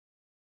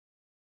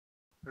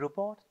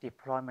Robot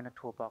Deployment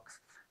Toolbox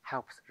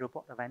helps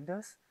robot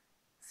vendors,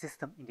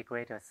 system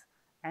integrators,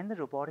 and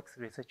robotics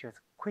researchers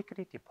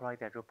quickly deploy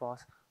their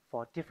robots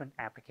for different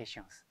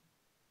applications.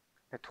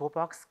 The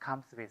toolbox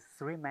comes with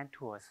three main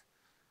tools: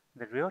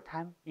 the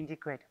real-time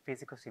integrated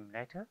physical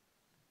simulator,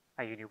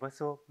 a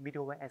universal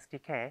middleware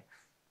SDK,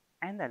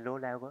 and a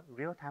low-level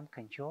real-time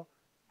control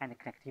and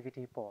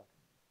connectivity board.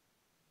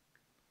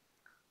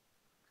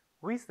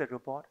 With the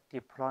Robot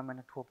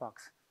Deployment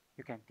Toolbox,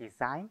 you can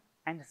design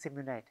and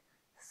simulate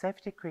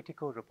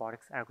safety-critical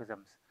robotics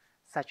algorithms,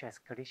 such as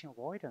collision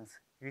avoidance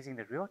using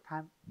the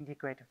real-time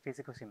integrated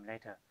physical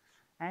simulator,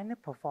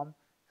 and perform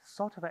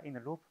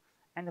software-in-the-loop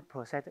and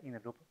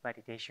process-in-the-loop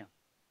validation.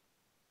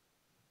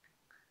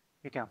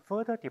 You can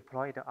further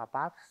deploy the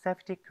above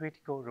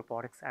safety-critical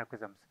robotics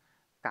algorithms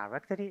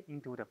directly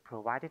into the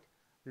provided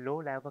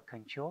low-level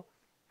control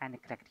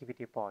and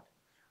connectivity board,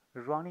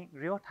 running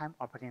real-time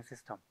operating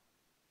system.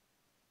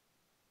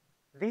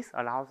 This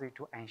allows you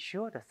to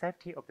ensure the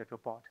safety of the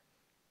robot,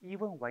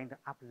 even when the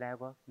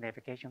up-level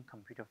navigation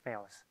computer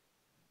fails.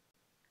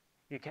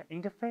 You can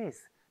interface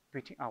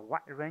between a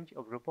wide range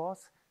of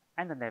robots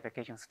and the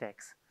navigation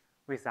stacks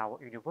with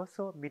our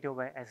universal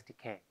middleware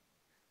SDK.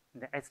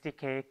 The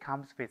SDK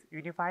comes with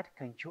unified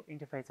control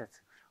interfaces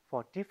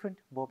for different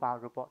mobile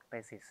robot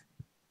bases.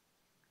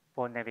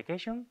 For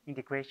navigation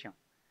integration,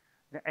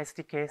 the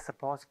SDK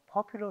supports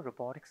popular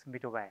robotics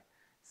middleware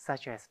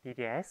such as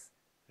DDS,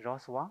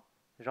 ROS1,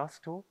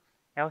 ROS2,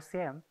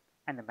 LCM,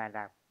 and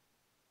MATLAB.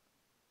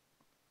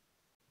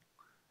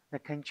 The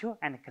control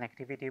and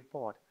connectivity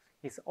board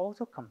is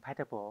also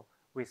compatible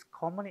with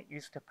commonly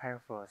used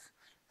peripherals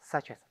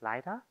such as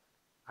LiDAR,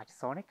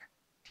 ultrasonic,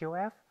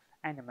 TOF,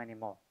 and many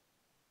more,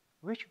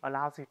 which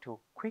allows you to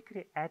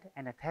quickly add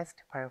and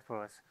test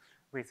peripherals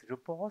with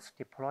robots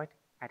deployed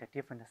at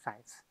different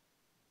sites.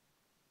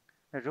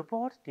 The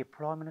Robot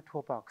Deployment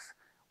Toolbox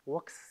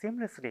works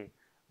seamlessly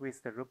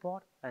with the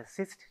Robot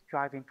Assist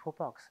Driving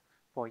Toolbox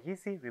for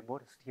easy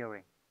remote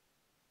steering,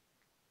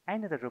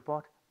 and the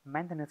Robot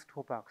Maintenance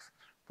Toolbox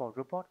for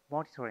robot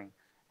monitoring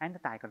and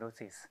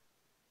diagnosis.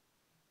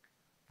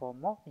 For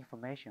more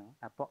information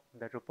about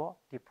the Robot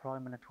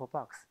Deployment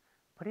Toolbox,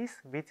 please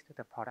visit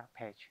the product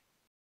page.